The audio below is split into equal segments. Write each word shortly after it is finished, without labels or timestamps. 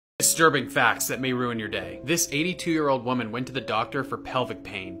Disturbing facts that may ruin your day. This 82-year-old woman went to the doctor for pelvic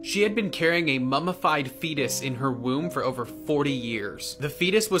pain. She had been carrying a mummified fetus in her womb for over 40 years. The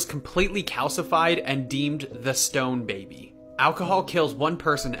fetus was completely calcified and deemed the stone baby. Alcohol kills one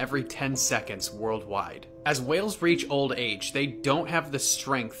person every 10 seconds worldwide. As whales reach old age, they don't have the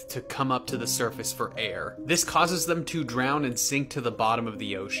strength to come up to the surface for air. This causes them to drown and sink to the bottom of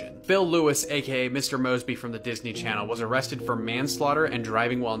the ocean. Phil Lewis, aka Mr. Mosby from the Disney Channel, was arrested for manslaughter and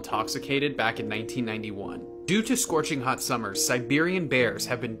driving while intoxicated back in 1991. Due to scorching hot summers, Siberian bears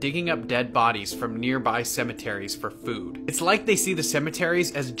have been digging up dead bodies from nearby cemeteries for food. It's like they see the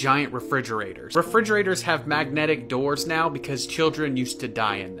cemeteries as giant refrigerators. Refrigerators have magnetic doors now because children used to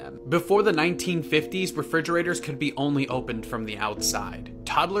die in them. Before the 1950s, refrigerators could be only opened from the outside.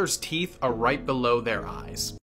 Toddlers' teeth are right below their eyes.